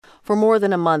For more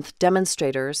than a month,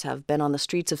 demonstrators have been on the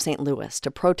streets of St. Louis to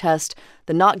protest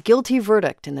the not guilty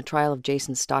verdict in the trial of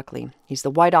Jason Stockley. He's the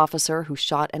white officer who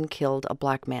shot and killed a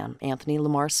black man, Anthony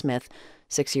Lamar Smith,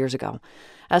 6 years ago.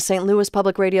 As St. Louis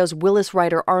Public Radio's Willis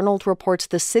Ryder Arnold reports,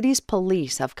 the city's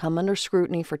police have come under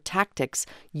scrutiny for tactics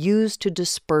used to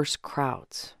disperse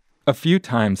crowds. A few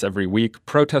times every week,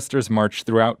 protesters march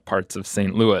throughout parts of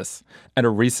St. Louis. At a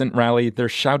recent rally, they're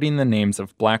shouting the names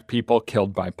of black people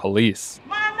killed by police.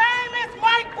 My name is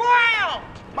Mike Brown!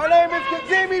 My name is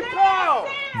Kazemi Powell!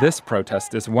 This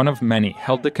protest is one of many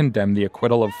held to condemn the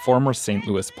acquittal of former St.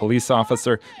 Louis police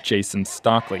officer Jason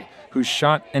Stockley, who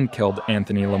shot and killed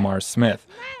Anthony Lamar Smith,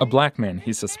 a black man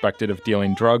he suspected of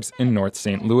dealing drugs in North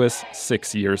St. Louis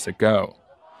 6 years ago.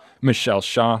 Michelle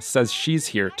Shaw says she's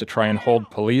here to try and hold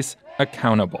police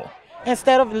accountable.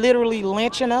 Instead of literally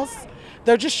lynching us,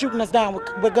 they're just shooting us down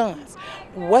with guns.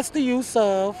 What's the use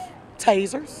of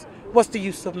tasers? What's the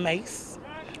use of mace?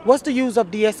 What's the use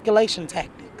of de-escalation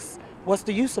tactics? What's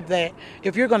the use of that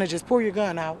if you're going to just pull your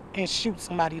gun out and shoot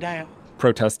somebody down?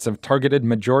 Protests have targeted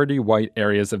majority white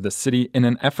areas of the city in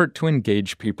an effort to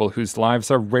engage people whose lives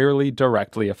are rarely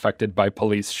directly affected by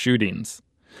police shootings.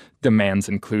 Demands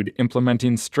include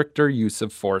implementing stricter use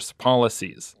of force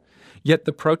policies. Yet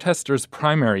the protesters'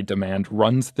 primary demand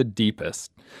runs the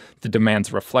deepest. The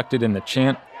demand's reflected in the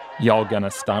chant, "Y'all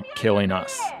gonna stop killing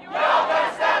us." Y'all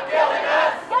gonna stop killing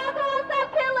us! Y'all gonna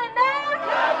stop killing us!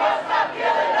 Y'all gonna stop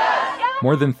killing us!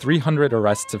 More than 300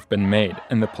 arrests have been made,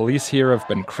 and the police here have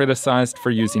been criticized for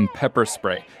using pepper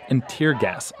spray and tear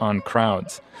gas on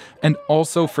crowds, and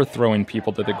also for throwing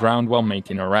people to the ground while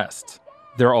making arrests.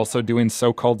 They're also doing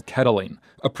so-called kettling,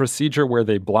 a procedure where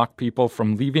they block people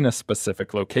from leaving a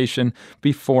specific location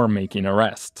before making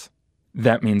arrests.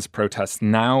 That means protests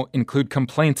now include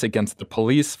complaints against the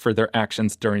police for their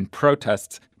actions during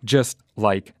protests, just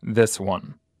like this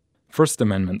one. First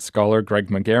Amendment scholar Greg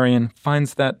Magarian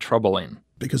finds that troubling.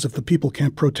 Because if the people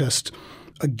can't protest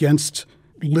against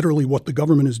literally what the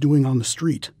government is doing on the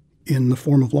street in the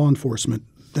form of law enforcement,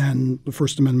 then the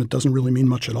First Amendment doesn't really mean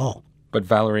much at all. But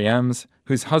Valerie Ems,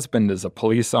 whose husband is a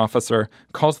police officer,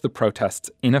 calls the protests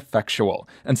ineffectual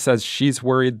and says she's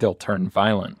worried they'll turn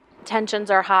violent. Tensions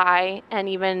are high, and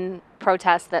even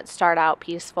protests that start out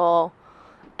peaceful,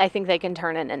 I think they can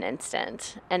turn in an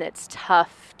instant, and it's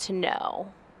tough to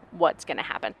know what's going to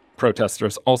happen.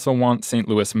 Protesters also want St.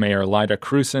 Louis Mayor Lyda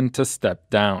Krewson to step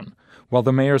down. While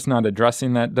the mayor's not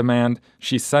addressing that demand,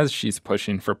 she says she's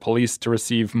pushing for police to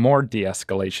receive more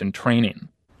de-escalation training.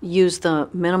 Use the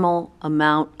minimal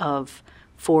amount of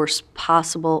force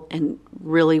possible, and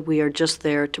really we are just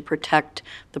there to protect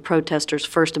the protesters'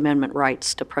 First Amendment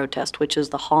rights to protest, which is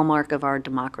the hallmark of our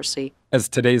democracy. As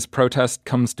today's protest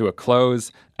comes to a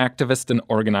close, activist and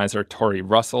organizer Tori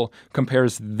Russell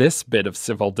compares this bit of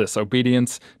civil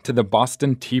disobedience to the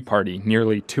Boston Tea Party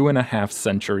nearly 2.5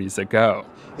 centuries ago.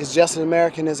 It's just as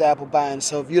American as apple buying,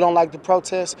 so if you don't like the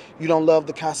protest, you don't love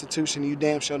the Constitution, you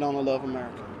damn sure don't love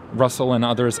America. Russell and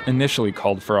others initially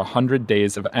called for 100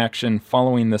 days of action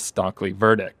following the Stockley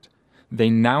verdict. They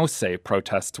now say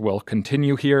protests will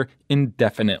continue here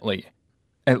indefinitely,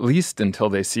 at least until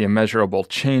they see a measurable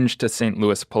change to St.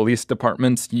 Louis Police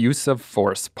Department's use of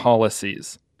force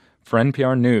policies. For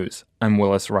NPR News, I'm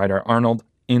Willis Ryder Arnold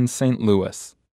in St. Louis.